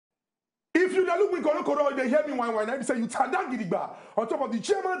they look me, they hear me when I say you tanda gidigba on top of the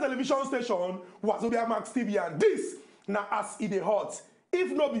chairman television station, Wazobia Max TV, and this now as it a hot.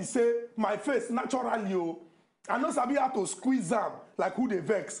 If no be say my face naturally, I know sabi how to squeeze them like who they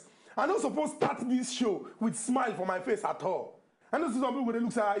vex. I not supposed to start this show with smile for my face at all. I know some people when they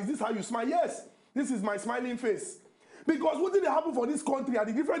look say, is this how you smile? Yes, this is my smiling face. Because what did happen for this country and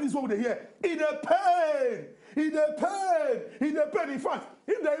the difference is what they hear? In a pain, in a pain, in a pain. In fact,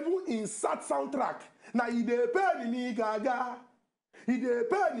 if they even insert soundtrack, now in a pain in me gaga, in a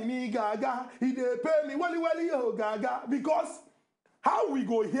pain in me gaga, in a pain me wali wali oh gaga. Because how we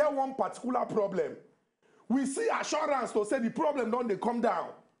go hear one particular problem, we see assurance to say the problem don't they come down.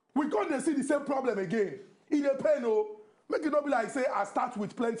 We can't see the same problem again. In a pain, oh, make it not be like say I start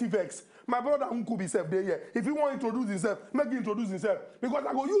with plenty vex. My brother Nkubi self there here. If he want to introduce himself, make him introduce himself. Because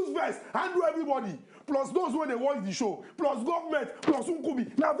I go use verse and do everybody. Plus those when they watch the show. Plus government. Plus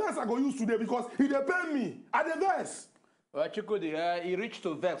Nkubi. Now verse I go use today because he dey pay me. At the verse. Well, Chukwudi, he reached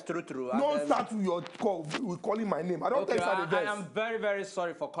to vex true. Don't start with your call with calling my name. I don't think the verse. I am very, very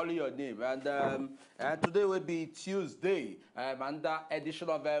sorry for calling your name. And today will be Tuesday. And that edition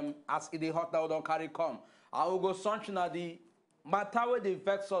of As It Is Hot Now Don't Carry Come. I will go searching at the matter where they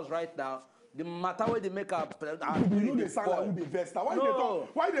vex us right now. The matter where they make up. You know they sound like who they vex now.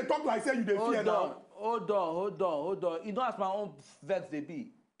 Why they talk like say you they fear now? Hold on. You know as my own vex they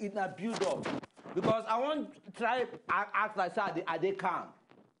be. It not build up. Because I want to try act like say they calm.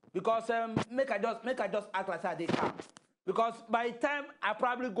 Because make I just act like say they calm. Because by the time I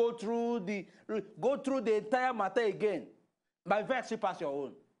probably go through the entire matter again, my vex will pass your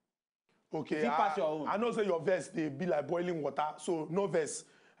own. Okay, I know say your vest they be like boiling water, so no vest.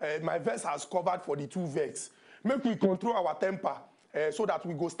 My vest has covered for the two vests. Make we control our temper so that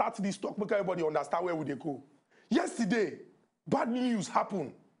we go start this talk. Make everybody understand where we they go. Yesterday, bad news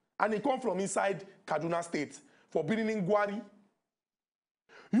happened, and it come from inside Kaduna State for building Gwari.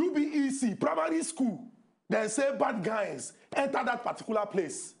 UBEC primary school. Then say bad guys enter that particular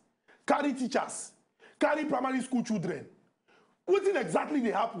place, carry teachers, carry primary school children. What thing exactly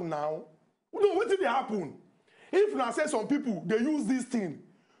they happen now? No, what did they happen? If now say some people they use this thing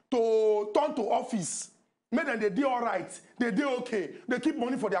to turn to office, make them they do all right, they do okay, they keep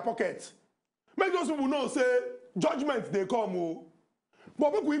money for their pocket. Make those people know say judgment they come. Oh.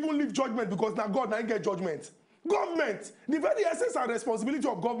 But make we even leave judgment because now God now get judgment. Government, the very essence and responsibility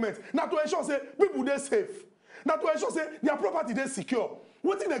of government, now to ensure say people they safe, now to ensure say their property they secure.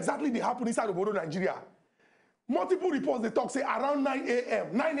 What thing exactly they happen inside of Nigeria? Multiple reports they talk say around 9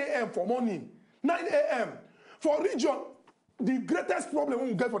 a.m. for morning, 9 a.m. For region, the greatest problem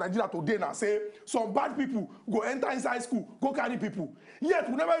we get for Nigeria today now say some bad people go enter inside school, go carry people. Yet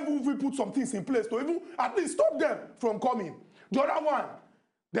we never even put some things in place to even at least stop them from coming. The other one,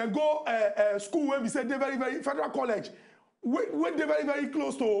 then go school where we say they very federal college, when they very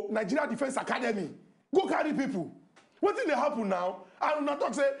close to Nigeria Defense Academy, go carry people. What thing they happen now? I will not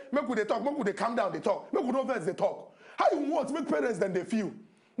talk say, make they talk, make they calm down, they talk, make no verse they talk. How you want make parents then they feel?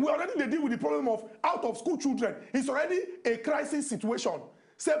 We already they deal with the problem of out of school children. It's already a crisis situation.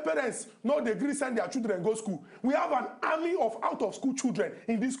 Say parents no they agree send their children go school. We have an army of out of school children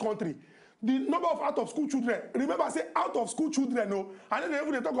in this country. The number of out of school children, remember I say out of school children, no, and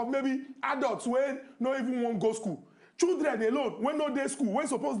then they talk of maybe adults when no even want go school. Children alone, when no day school, when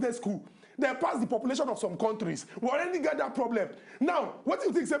supposed day school. They pass the population of some countries. We already got that problem. Now, what do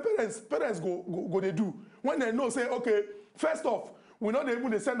you think say parents go they do? When they know, say, okay, first off, we're not able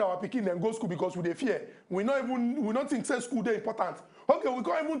to send our pikin and go school because we they fear. We not think say school they important. Okay, we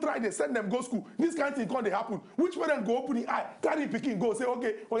can't even try to send them go school. This kind of thing can't happen. Which parent go open the eye, carry pikin, go say,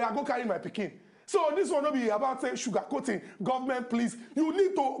 okay, oh yeah, go carry my pikin. So this will not be about say sugarcoating. Government, please, you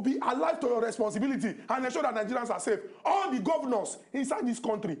need to be alive to your responsibility and ensure that Nigerians are safe. All the governors inside this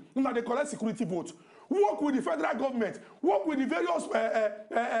country, now they collect security votes. Work with the federal government. Work with the various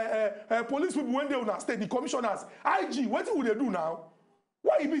police people when they on our state, the commissioners, IG. What will they do now?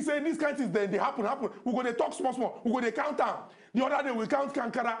 Why you be saying these kind of things then they happen? We're going to talk small. We're going to count down. The other day we count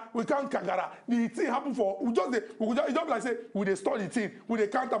Kankara, we count Kangara. The thing happen for we just like say we they store the thing, we they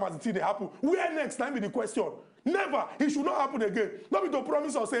count them as the thing they happen. Where next time be the question? Never. It should not happen again. Not be to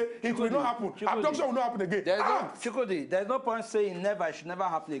promise or say it will not happen. Abduction will not happen again. There's no point saying never. It should never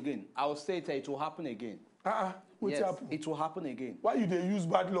happen again. I will say it will happen again. Yes, happen? It will happen again. Why you they use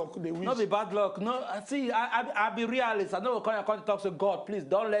bad luck? They wish. Not be bad luck. No, see, I be realist. I know we're going to talk to God. Please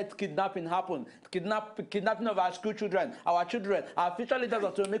don't let kidnapping happen. Kidnapping of our school children, our future leaders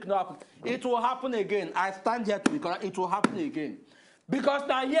to make no happen. It will happen again. I stand here to be correct. It will happen again. Because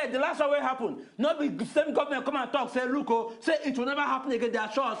now here, the last one will happen. Not the same government come and talk, say, look, oh, say it will never happen again. They are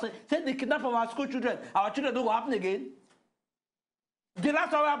sure. Say the kidnap of our school children. Our children don't go happen again. The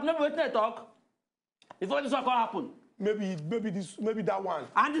last one will happen. Never wait till talk. Before this one can happen. Maybe that one.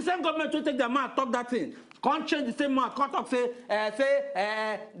 And the same government will take their mouth, talk that thing. Can't change the same mouth. Can't talk, say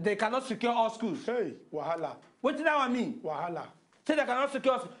they cannot secure all schools. Hey, wahala. What does that mean? Wahala. Say they cannot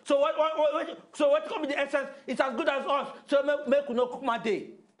secure. So what come with the essence? It's as good as us. So make no cook my day.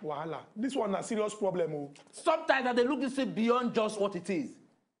 Wahala. This one a serious problem. Oh. Sometimes that they look this beyond just what it is.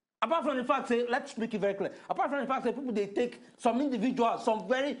 Apart from the fact, say, let's make it very clear. Apart from the fact that people they take some individuals, some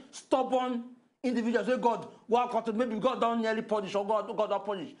very stubborn individuals, say God, well, maybe God don't nearly punish or God don't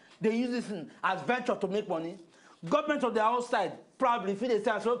punish. They use this as venture to make money. Government on their own side probably feel they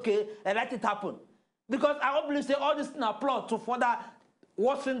say, okay, and let it happen. Because I don't believe say all this in a plot to further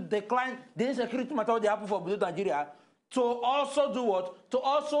worsen, decline the insecurity matter they happen for Nigeria. To also do what? To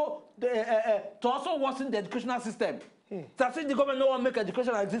also worsen the educational system. That's it, the government no one make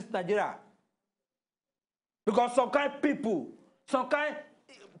education exist in Nigeria. Because some kind of people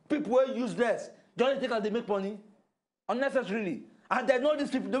are useless. They only think they make money unnecessarily. And they know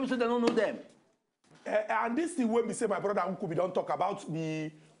these people, don't say they don't know them. And this is the way we say my brother Nkubi don't talk about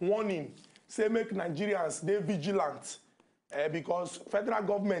the warning. Say make Nigerians they vigilant. Because federal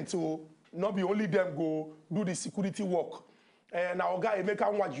government will not be only them go do the security work. And our guy Emeka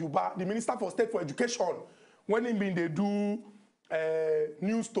Nwajuba, the Minister for State for Education, when he been they do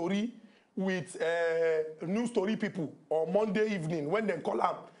news story with news story people on Monday evening when they call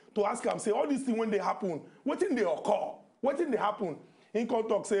up to ask them, say all these things when they happen, what in they occur? What in they happen? In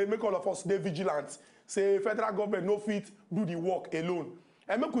contact say make all of us stay vigilant. Say federal government no fit do the work alone.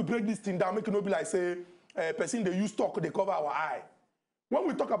 And make we break this thing down, make it no be like say person they use talk, they cover our eye. When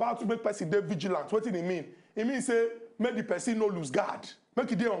we talk about to make person they vigilant, what do it mean? It means say make the person no lose guard. Make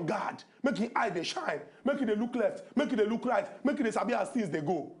it they on guard. Make it eye they shine. Make it they look left. Make it they look right. Make it they sabi as things they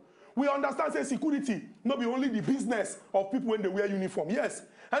go. We understand say security not be only the business of people when they wear uniform. Yes.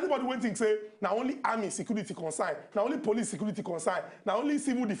 Anybody when think say now only army security concern, now only police security concern, now only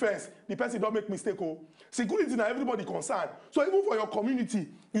civil defense, the person don't make mistake. Oh. Security now everybody concerned. So even for your community,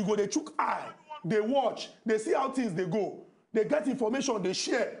 you go they chook eye, they watch, they see how things they go. They get information, they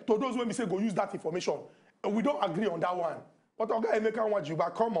share to those when we say go use that information. And we don't agree on that one. But okay, Emeka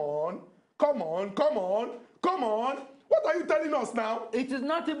Nwajuba, come on. What are you telling us now? It is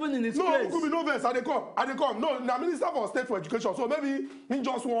not even in its place. No, could be no verse. I they come. No, now Minister for State for Education. So maybe he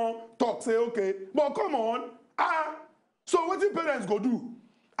just want talk, say okay. But come on. So what the parents go do?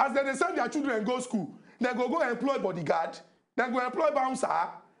 As they send their children go school, they go employ bodyguard, they go employ bouncer,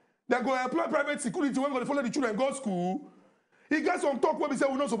 they go employ private security when they follow the children go school. He gets some talk where we say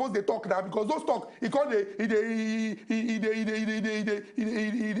we're not supposed to talk now because those talk he called me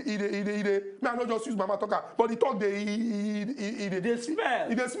I not just use mama talker, but he talk they smell.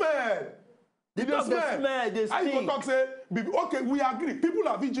 They smell. They smell. They I go talk say okay we agree people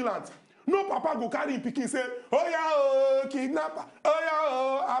are vigilant. No papa go carry him pikin say oh yeah oh kidnapper oh yeah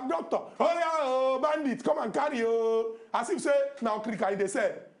oh abductor oh yeah oh bandit come and carry oh as if say now click they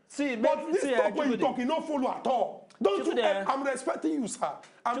say. See, but this talk when you talk he not follow at all. Don't you ever, I'm respecting you, sir.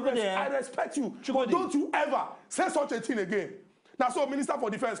 I respect you. But don't you ever say such a thing again. Now, so Minister for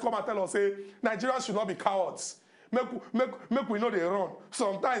Defense come and tell us, say, Nigerians should not be cowards. Make we know they run.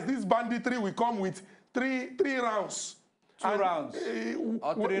 Sometimes this banditry will come with three rounds. Two rounds.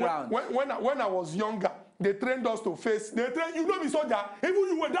 Or 3 rounds. When I was younger, they trained us to face. You know me, soldier. Even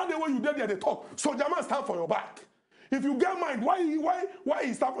you were that day when you did there, they talk. Soldier man stand for your back. If you get mind, why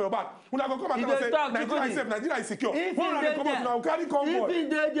he stand for your back? When I go come and tell us, say, Nigeria is safe, Nigeria is secure. When I come out, now carry convoy. If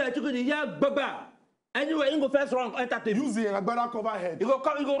they Chukwudi, yeah, baba. Anyway, you go first run, enter table. Use the Agbada cover head. You go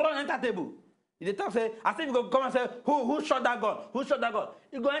run, enter table. They talk say, I think you go come and say, who shot that gun? Who shot that gun?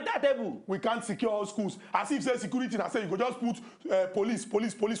 You go enter table. We can't secure all schools. As if say security, I say you go just put police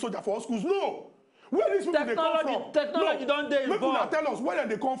soldier for all schools. No. Where these people they come from? Technology don't they involve. People tell us where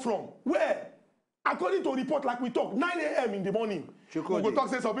they come from. Where? According to report, like we talk, 9 a.m. in the morning. Chukwudi. We go talk,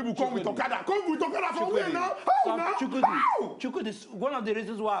 say some people come with Okada. Come with Okada from where now? How now? Chukwudi is one of the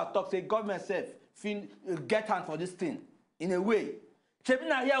reasons why I talk, say government self get hand for this thing, in a way.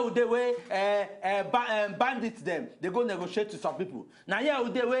 Now here with the way bandits them, they go negotiate to some people. Now here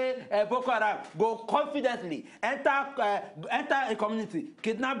with the way Boko Haram go confidently enter a community,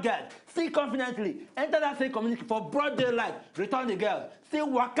 kidnap girls, still confidently enter that same community for broad daylight, return the girls, still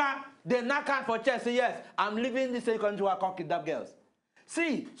waka, they knock out for chest, say yes, I'm leaving this same country where I can't kidnap girls.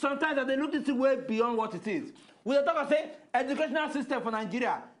 See, sometimes they look this way beyond what it is. We talk about say educational system for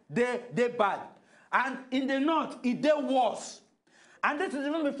Nigeria, they bad, and in the north it they worse. And this is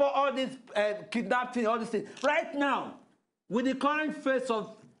even before all this kidnapping, all this thing. Right now, with the current phase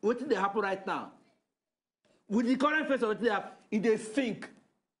of what did they happen right now? With the current phase of what they have, if they sink,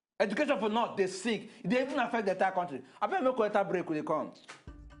 education for not, they sink. They even affect the entire country. I better make a break when they come.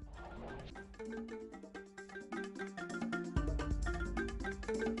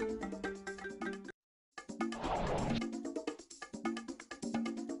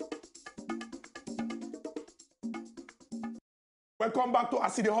 Welcome back to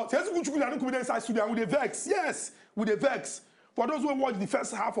Acid the Hot. Yes, Nkubi and Chukwudi inside studio with the vex. Yes, with the vex. For those who watch the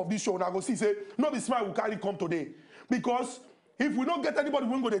first half of this show, now go see say no be smile will carry come today. Because if we don't get anybody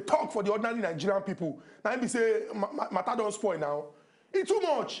who go to talk for the ordinary Nigerian people, now be say matter don't spoil now. It's too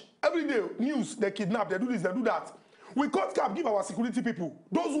much. Every day news, they kidnap, they do this, they do that. We cut cap give our security people.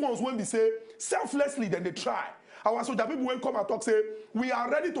 Those ones when we say selflessly, then they try. Our soldier people will come and talk say we are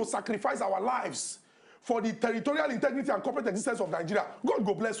ready to sacrifice our lives for the territorial integrity and corporate existence of Nigeria. God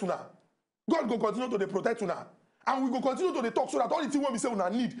go bless una. God go continue to protect una. And we go continue to talk so that all the things when we say una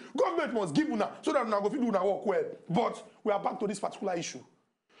need, government must give una so that una go fit do una work well. But we are back to this particular issue.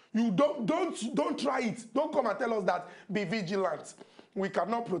 You don't try it. Don't come and tell us that be vigilant. We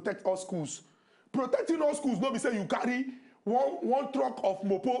cannot protect all schools. Protecting all schools, not be say you carry one truck of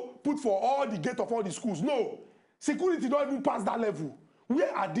mopo put for all the gate of all the schools. No. Security don't even pass that level.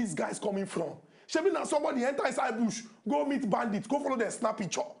 Where are these guys coming from? Shebi na somebody enter inside bush, go meet bandits, go follow them, snap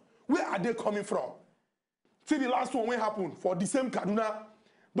picture. Where are they coming from? See the last one when happened for the same Kaduna.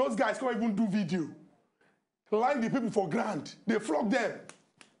 Those guys can't even do video. Line the people for grand. They flog them.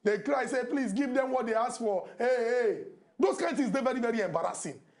 They cry, say, please give them what they ask for. Hey. Those kind of things, they're very, very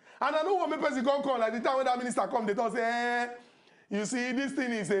embarrassing. And I know when my person come, like the time when that minister come, they talk, say, you see, this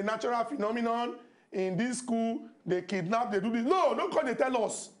thing is a natural phenomenon. In this school, they kidnap, they do this. No, don't come, they tell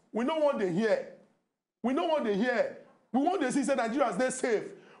us. We don't want to hear. We don't want to hear. We want to see say Nigerians they're safe.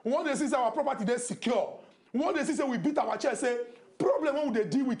 We want to see say our property they're secure. We want to see say we beat our chest. Say problem when they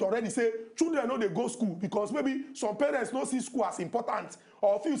deal with already. Say children know they go school because maybe some parents don't see school as important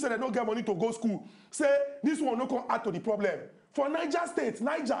or few say they don't get money to go school. Say this one no come add to the problem. For Niger State,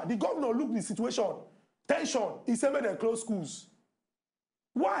 the governor look the situation. Tension. He said make them close schools.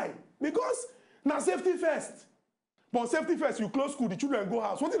 Why? Because now safety first. But safety first, you close school, the children go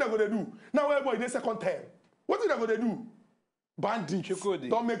house. What are they going to do? Now everybody in second term. What are they going to do? Bandits Chukwudi.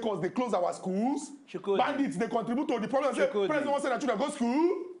 Don't make us, they close our schools. Chukwudi. Bandits, they contribute to the problem. Say, president wants to say that children go to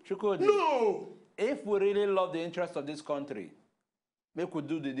school. Chukwudi. No. If we really love the interest of this country, make we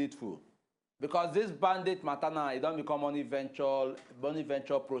do the needful. Because this bandit matter now, it don't become money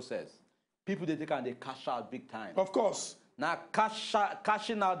venture process. People they take and they cash out big time. Of course. Now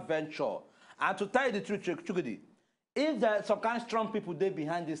cashing out venture. And to tell you the truth, Chukwudi, if there are some kind of strong people there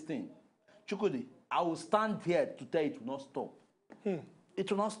behind this thing, Chukwudi, I will stand here to tell you it will not stop.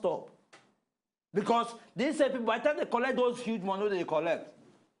 It will not stop. Because these same people, by the time they collect those huge money they collect,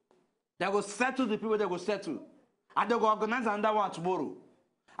 they will settle the people they will settle. And they will organize another one tomorrow.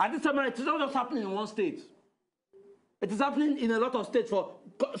 And this time, it is not just happening in one state. It is happening in a lot of states for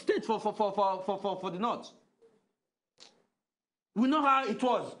the north. We know how it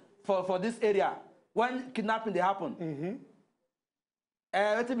was for this area. When kidnapping they happen,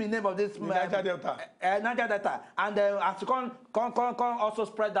 what's the name of this? Niger Delta. Niger Delta, and as you can also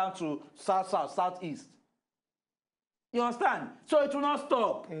spread down to southeast. You understand? So it will not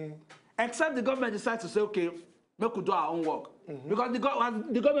stop, except the government decides to say, okay, we could do our own work, because the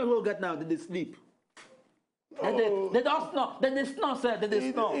government will get now. They sleep. No. They don't snore. Then they snore, sir. Then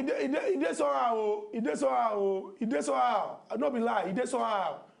they snore. It is so how. It is so how. It is so how. I don't be lie. It is so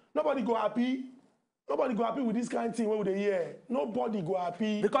how. Nobody go happy. Nobody go happy with this kind of thing. What would they hear? Nobody go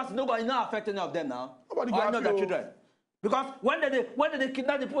happy. Because nobody not affect any of them now. Nobody go happy. Not their children. Because when they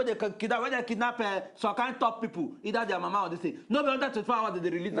kidnap the people, when they kidnap some kind of top people, either their mama or this thing, nobody under 24 hours they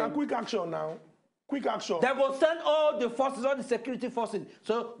release them. Now quick action now. Quick action. They will send all the forces, all the security forces.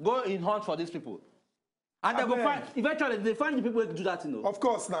 So go in hunt for these people. And they go find, eventually they find the people who do that, you know. Of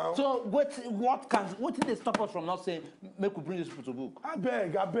course now. So what did they stop us from not saying, make we bring these people to book? I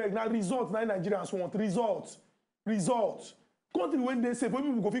beg. Now results, now Nigerians want results. Country when they say,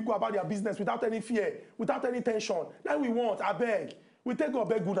 when people go about their business without any fear, without any tension. Now we want, I beg. We take God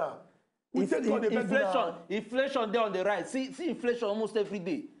beg guna. We take God the beg guna. Inflation there on the right. See inflation almost every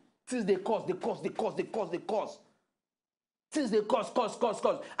day. Since they cost. Since they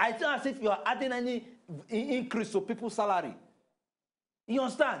cost. I think as if you are adding any increase to people's salary. You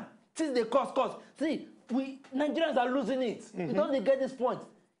understand? Since they cost. See, Nigerians are losing it. You don't get this point.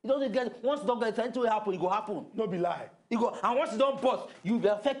 You don't get it. Once you don't get it, anything will happen, it will happen. No be lie. And once you don't bust, you'll be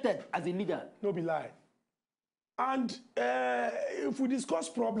affected as a leader. No be lie. And if we discuss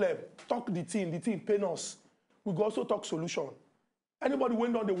problem, talk the thing pain us, we go also talk solution. Anybody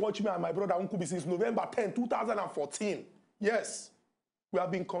went on to watch me and my brother Nkubi since November 10, 2014. Yes, we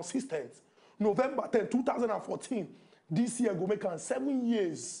have been consistent. November 10, 2014. This year go make 7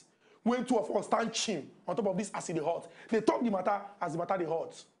 years. When two of us stand chin on top of this as it hot. They talk the matter as the matter they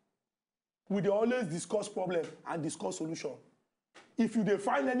hot. We always discuss problem and discuss solution. If you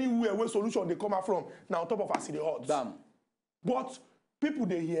find anywhere where solution they come out from, now on top of acid hot. Damn. But people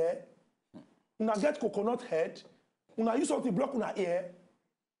they hear, una get coconut head, una use something block una ear.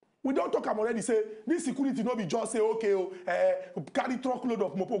 We don't talk about already say this security no be just say okay, carry truckload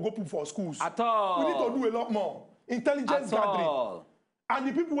of mopo go put for schools. At all. We need to do a lot more. Intelligence gathering. All. And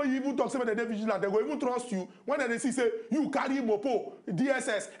the people when you even talk say they're vigilant, they go even trust you. When they see say you carry mopo,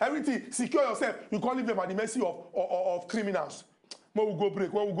 DSS, everything, secure yourself, you can't leave them at the mercy of criminals. When we go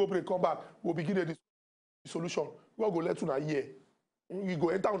break, come back, we'll begin the solution. We'll go let you na ear. You go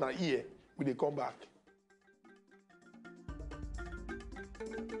enter on a ear, we they come back.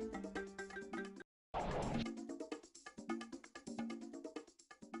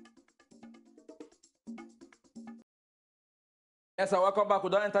 Yes, sir, welcome back. We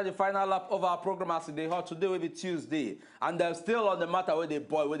don't enter the final lap of our program as they hot. Today will be Tuesday. And they're still on the matter where they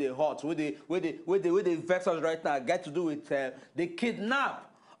boil, where they hot, where they vex us right now. Get to do with the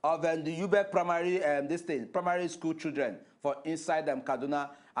kidnap of the Ubec primary school children for inside Kaduna.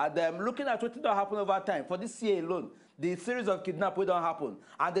 And looking at what don't happen over time, for this year alone, the series of kidnap will don't happen.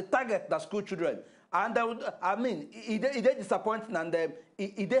 And the target, the school children. And I mean, it disappointing and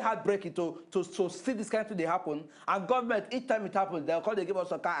it heartbreaking to see this kind of thing they happen. And government, each time it happens, they give us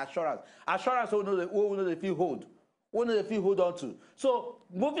some kind of assurance. Assurance we know the feel hold. We know the feel hold on to. So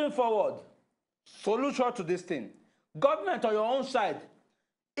moving forward, solution to this thing. Government on your own side,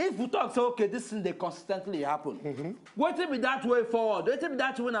 if we talk, say, okay, this thing they consistently happen. What will be that way forward? What will be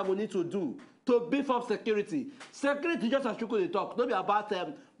that way I will need to do to beef up security? Security, just as you could talk, don't be about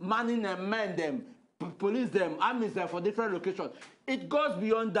manning them, men them, police them, armies them for different locations. It goes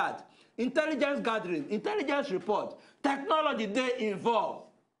beyond that. Intelligence gathering, intelligence report, technology they involve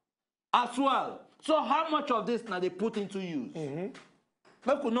as well. So how much of this now they put into use?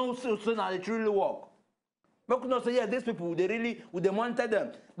 Make we know so now it really work. Make we know say yeah, these people they monitor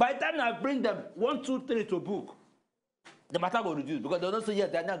them. By the time I bring them 1, 2, 3 to book, the matter will reduce because they don't say yeah,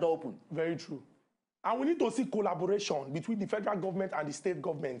 they're not open. Very true. And we need to see collaboration between the federal government and the state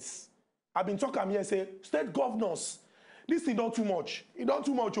governments. I've been talking here, say, state governors, this is not too much. It's not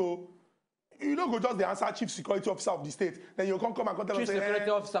too much, oh. You don't go just the answer chief security officer of the state. Then you come and tell us, chief security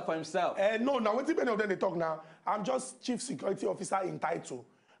officer for himself. No, now, what many of them they talk now? I'm just chief security officer in title.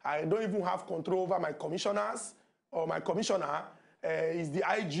 I don't even have control over my commissioners or my commissioner is the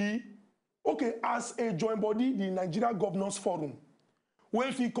IG. Okay, as a joint body, the Nigeria Governors Forum,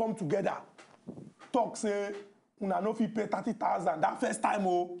 when we come together, talk, say, una no fit pay 30,000 that first time,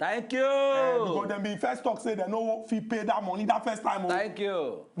 oh. Thank you. Because them be first talk say they no fit pay that money that first time, oh. Thank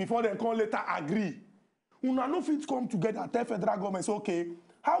you. Before they come later agree. Una no fit come together, tell federal government, say, okay,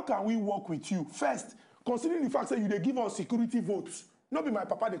 how can we work with you? First, considering the fact that they give us security votes. Not be my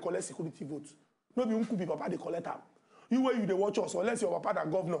papa they collect security votes. Not be Nkubi papa they collect them. You where you they watch us, unless your papa the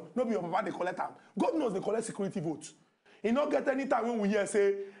governor. Not be your papa they collect them. Governors they collect security votes. You not get any time when we hear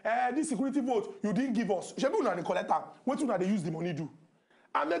say, this security vote you didn't give us. Shebu una dey collect am. What una dey use the money do?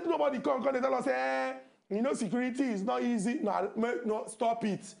 And make nobody come they tell us, you know, security is not easy. No, stop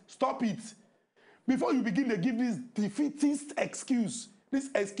it. Stop it. Before you begin to give this defeatist excuse, this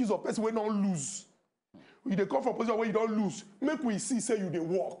excuse of person when don't lose. You dey come from a position where you don't lose. Make we see say you dey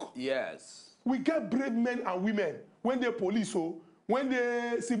work. Yes. We get brave men and women when they police, when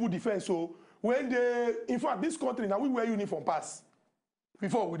they civil defense, when they, in fact, this country now we wear uniform pass.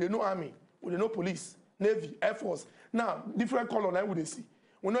 Before we didn't know army, we didn't know police, navy, air force. Now different color now we they see.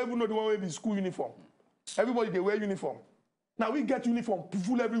 We don't even know the one with the school uniform. Everybody they wear uniform. Now we get uniform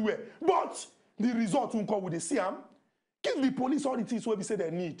full everywhere. But the result will come with the CM. Give the police all the things where we say they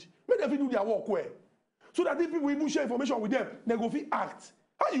need. Make them do their work well. So that if people even share information with them, they go fit act.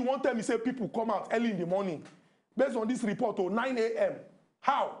 How you want them to say people come out early in the morning based on this report to 9 a.m.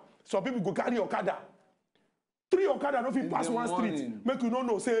 How? Some people go carry Okada. 3 Okada no fit pass one street. Make you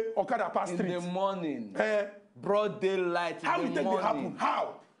no say Okada pass street. In the morning. Broad daylight. How in it take they happen?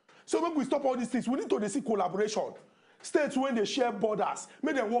 How? So make we stop all these things. We need to see collaboration. States when they share borders,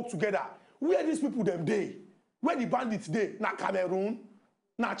 make them work together. Where these people them dey? Where the bandits dey? Na Cameroon,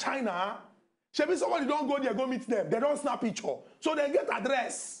 na China. Shebi somebody don't go there, go meet them. They don't snap picture. So they get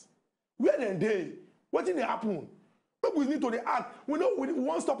address. Where them dey? What did they happen? We need to act. We know we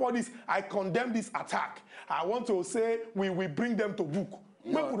won't stop all this. I condemn this attack. I want to say we bring them to book.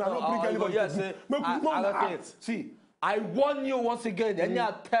 Not bring anybody to book. See, I warn you once again. Any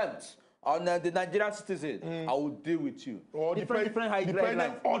attempt on the Nigerian citizen, I will deal with you. Or different high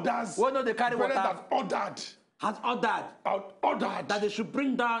grade orders. What no, they carry water. Has ordered that they should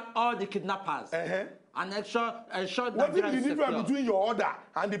bring down all the kidnappers. And ensure what is the difference between your order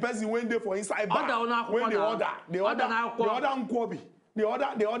and the person when they for inside bar? When they order Nkubi.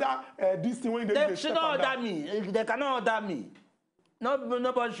 The order this thing when they should not order me. They cannot order me.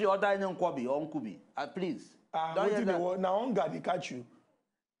 Nobody should order any Nkubi or Nkubi. Please. Now hunger they catch you.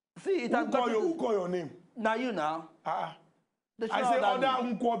 See, who call your name? Now you now. I say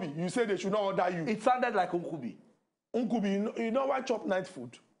order Nkubi. You say they should not order you. It sounded like Nkubi. Nkubi, you know why chop night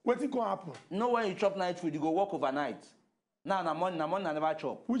food? What's going to happen? No, when you chop night food, you go work overnight. Now, na morning, I never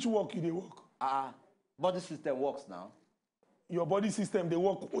chop. Which work you they work? Body system works now. Your body system, they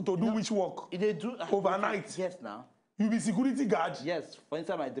work to do which work? They do overnight. Yes, now. You be security guard? Yes, for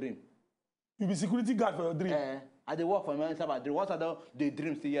inside my dream. You be security guard for your dream? I dey work for inside my dream. Once I do the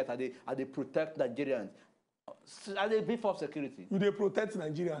dream still yet, I dey protect Nigerians. I dey beef up security. You dey protect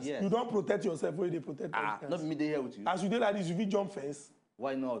Nigerians? Yes. You don't protect yourself when you dey protect Nigerians? Not me dey here with you. As you dey like this, you fit jump fence?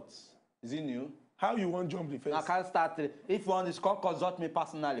 Why not? Is it new? How you want jump the fence? I can't start. If you want this, come consult me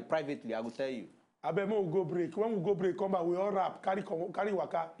personally, privately. I will tell you. I bet we'll go break. When we go break, come back. We all rap. Carry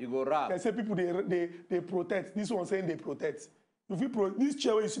waka. You go rap. They say people they protect. This one saying they protect. If you this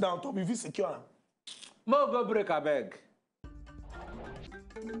chair where you sit down on top, if you secure them. Mo go break, I beg.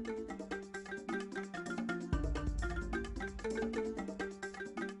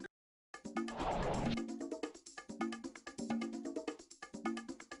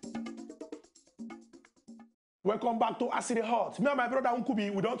 Welcome back to Acid Hot. Me and my brother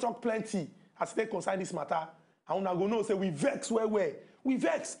Nkubi, we don't talk plenty as they concern this matter. And we go know say we vex where. We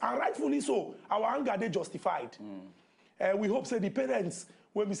vex, and rightfully so. Our anger they justified. We hope say the parents,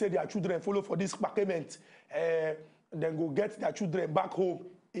 when we say their children follow for this payment, then go get their children back home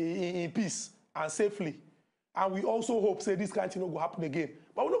in peace and safely. And we also hope say this kind of thing will happen again.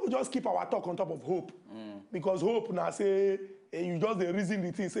 But we don't just keep our talk on top of hope. Because hope now say you just the reason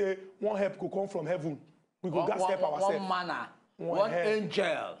the thing say one help could come from heaven. We go gas help ourselves. One manna, one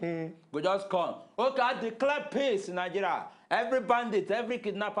angel. We just come. Okay, I declare peace in Nigeria. Every bandit, every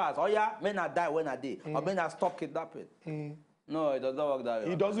kidnapper. Oh yeah, may not die when I day. Or may not stop kidnapping. No, it doesn't work that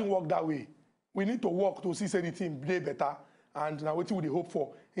way. It doesn't work that way. We need to work to see anything play better. And now what we hope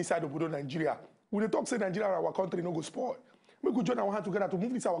for inside of Nigeria. We talk say Nigeria, our country, no go spoil. We could join our hands together to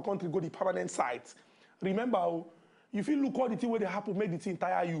move this our country, go the permanent site. Remember, you feel look all the thing where they happen, make the thing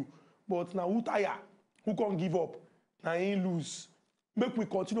tire you. But now who tire? Who can't give up? Now ain't lose. Make we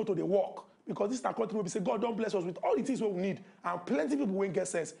continue to the work. Because this is our country where we say, God don't bless us with all the things we need. And plenty of people won't get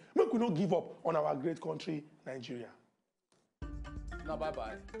sense. Make we not give up on our great country, Nigeria. Now,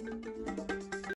 bye-bye.